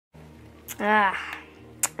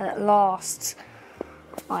At last,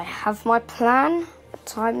 I have my plan.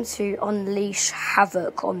 Time to unleash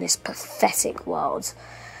havoc on this pathetic world.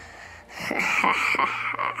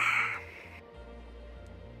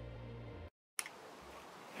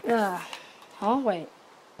 Oh, wait.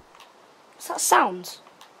 What's that sound?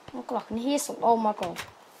 Oh god, I can hear something. Oh my god.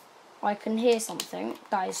 I can hear something.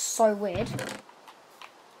 That is so weird.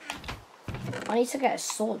 I need to get a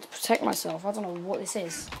sword to protect myself. I don't know what this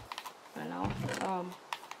is right now.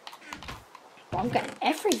 But I'm getting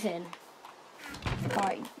everything.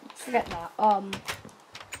 Right, forget that. Alright,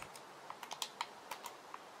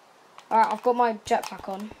 I've got my jetpack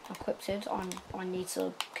on, equipped. I need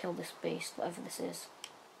to kill this beast, whatever this is.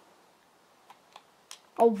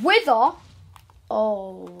 A wither?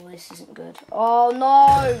 Oh, this isn't good. Oh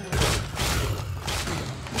no!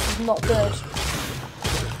 This is not good.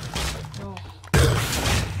 Oh.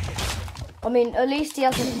 I mean, at least he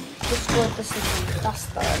hasn't destroyed the city. That's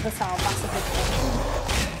the town. That's a good thing.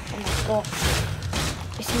 Oh my gosh.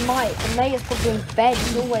 This Mike. The mayor's probably in bed.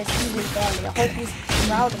 He's always sleeping early. I hope he's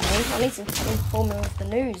proud of me. I need to inform him of the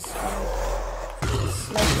news.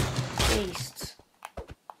 Slave beast.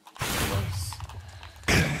 Yes.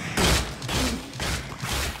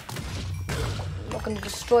 I'm not going to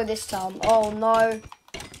destroy this town. Oh no.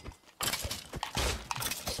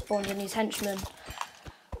 Spawned in his henchmen.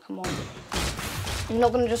 Come on. I'm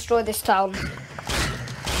not going to destroy this town.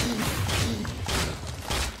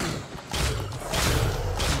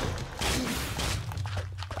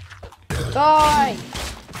 Die!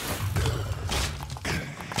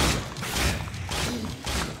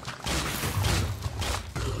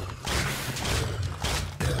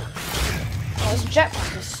 Oh, this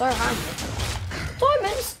jetpack is so handy.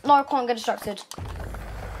 Diamonds! No, I can't get distracted.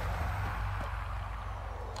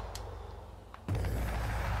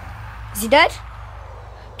 Is he dead? Do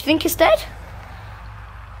you think he's dead?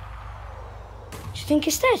 Do you think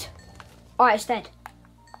he's dead? Alright, it's dead.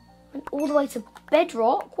 Went all the way to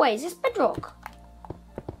bedrock. Wait, is this bedrock?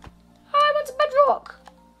 I went to bedrock.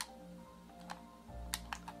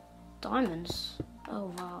 Diamonds.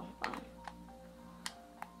 Oh wow.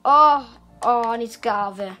 Oh, I need to get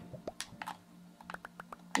out of here.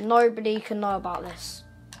 Nobody can know about this.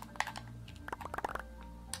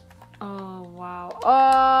 Oh wow.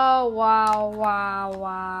 Oh wow, wow,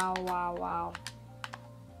 wow, wow, wow.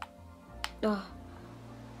 Oh.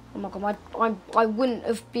 Oh my god, I wouldn't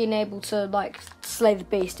have been able to, like, slay the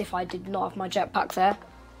beast if I did not have my jetpack there.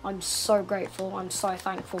 I'm so grateful. I'm so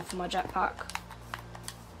thankful for my jetpack.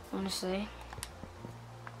 Honestly.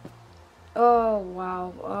 Oh,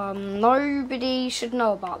 wow. Nobody should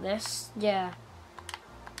know about this. Yeah.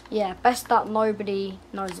 Yeah, best that nobody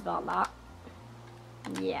knows about that.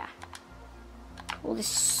 Yeah. All this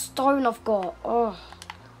stone I've got. Oh.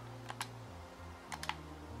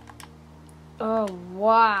 Oh,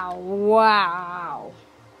 wow, wow.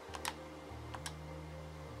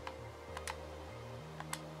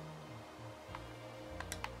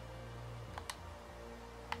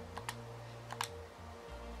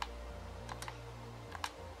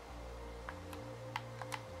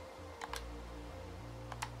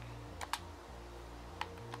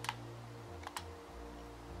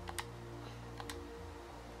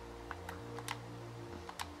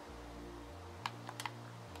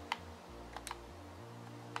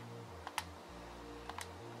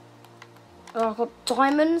 Oh, I've got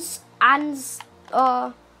diamonds and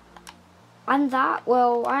that.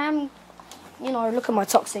 Well, I am, you know, look at my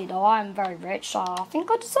tuxedo. I am very rich, so I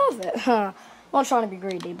think I deserve it. Not trying to be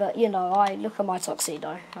greedy, but, you know, I look at my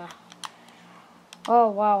tuxedo. Oh,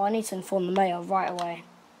 wow, I need to inform the mayor right away.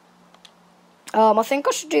 I think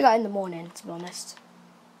I should do that in the morning, to be honest.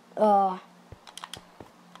 Yeah,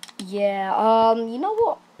 you know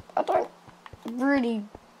what? I don't really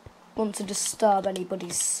want to disturb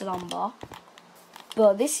anybody's slumber,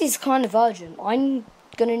 but this is kind of urgent. I'm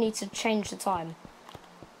gonna need to change the time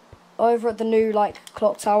over at the new, like,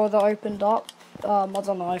 clock tower that opened up. I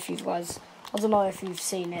don't know if you've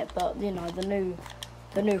seen it, but you know, the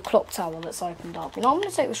new clock tower that's opened up. You know, I'm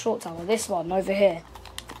gonna take the short tower, this one over here.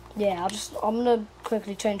 Yeah, I'm gonna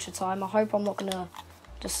quickly change the time. I hope I'm not gonna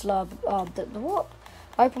disturb what?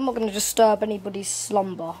 I hope I'm not gonna disturb anybody's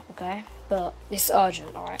slumber, okay? But it's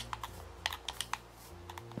urgent, alright?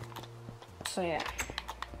 So yeah.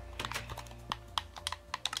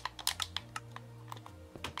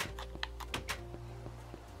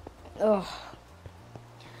 Oh,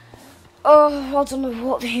 I don't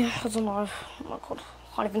know I don't know. Oh my god,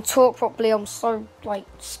 I can't even talk properly. I'm so, like,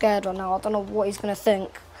 scared right now. I don't know what he's gonna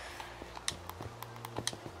think.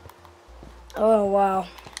 Oh wow.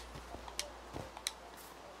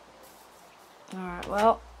 Alright,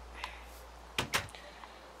 well.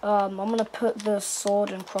 I'm gonna put the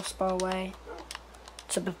sword and crossbow away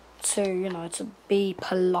to be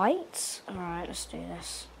polite. Alright, let's do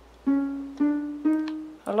this.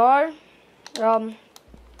 Hello?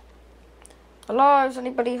 Hello, is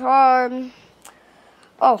anybody home?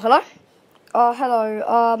 Oh, hello? Hello,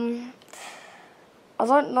 I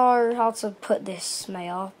don't know how to put this,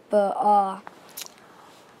 Mayor, but,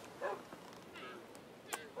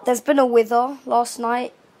 there's been a wither last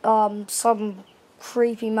night. Some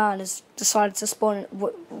creepy man has decided to spawn in...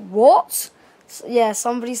 What? Yeah,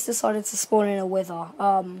 somebody's decided to spawn in a wither.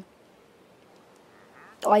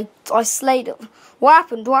 I slayed it. What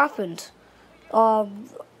happened?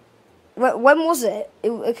 When was it?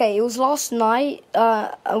 Okay, it was last night.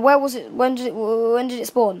 Where was it? When did it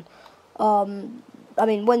spawn? I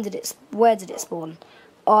mean, where did it spawn?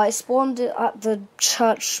 It spawned at the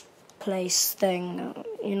church place thing,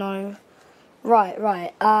 you know. Right,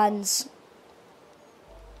 and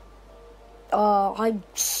I'm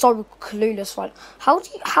so clueless right now.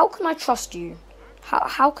 How can I trust you?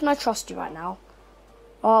 How can I trust you right now?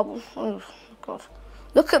 Oh God.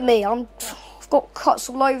 Look at me, I've got cuts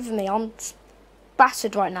all over me. I'm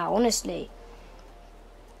battered right now, honestly.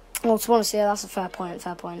 Well, to be honest, yeah, that's a fair point.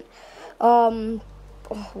 Oh,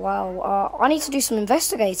 wow. I need to do some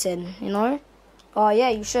investigating, you know? Yeah,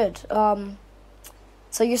 you should.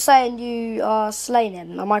 So you're saying you slain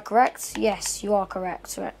him, am I correct? Yes, you are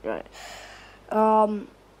correct. Right.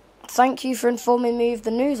 Thank you for informing me of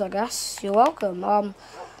the news, I guess. You're welcome.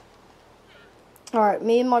 Alright,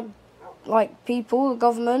 me and my, people, the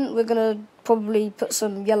government, we're gonna probably put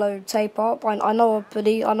some yellow tape up. I know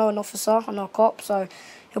an officer, I know a cop, so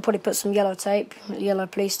he'll probably put some yellow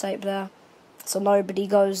police tape there, so nobody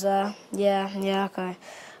goes there. Yeah, okay.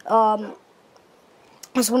 I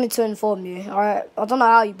just wanted to inform you, alright? I don't know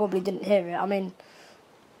how you probably didn't hear it. I mean,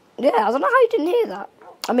 yeah, I don't know how you didn't hear that.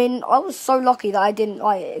 I mean, I was so lucky that I didn't,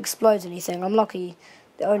 explode anything. I'm lucky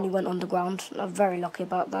it only went underground. I'm very lucky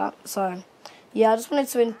about that. So, yeah, I just wanted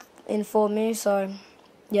to inform you, so,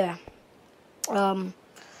 yeah.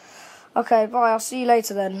 Okay, bye, I'll see you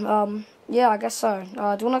later then. Yeah, I guess so. Do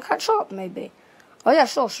you want to catch up, maybe? Oh, yeah,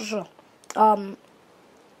 sure. I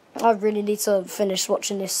really need to finish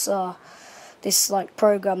watching this,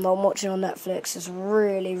 program that I'm watching on Netflix. It's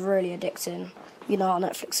really, really addicting. You know how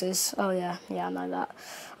Netflix is. Oh, yeah, I know that.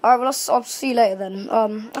 Alright, well, I'll see you later then.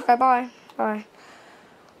 Okay, bye.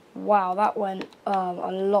 Wow, that went,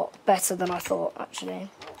 a lot better than I thought, actually.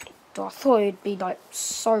 I thought it would be,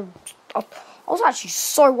 so... I was actually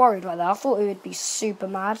so worried right there. I thought it would be super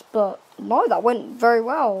mad, but no, that went very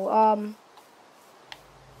well.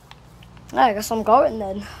 Yeah, I guess I'm going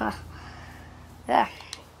then. Yeah.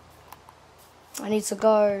 I need to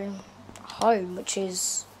go home, which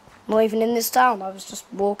is not even in this town. I was just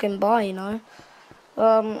walking by, you know.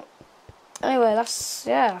 Anyway,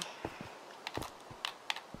 yeah.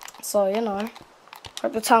 So, you know,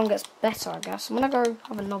 hope the town gets better, I guess. I'm gonna go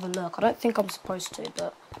have another look. I don't think I'm supposed to,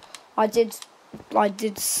 but I did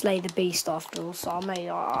slay the beast after all, so I may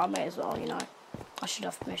as well, you know. I should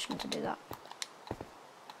have permission to do that.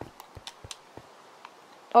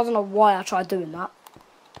 I don't know why I tried doing that.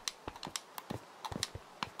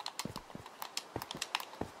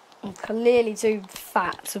 I'm clearly too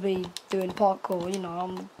fat to be doing parkour, you know.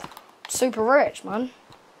 I'm super rich, man.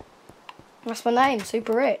 That's my name,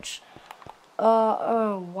 super rich.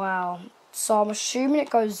 Oh, wow. So I'm assuming it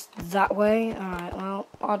goes that way. Alright, well,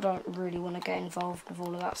 I don't really want to get involved with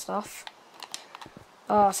all of that stuff.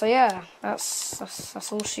 So yeah, that's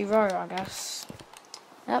all she wrote, I guess.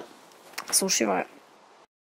 Yep, that's all she wrote.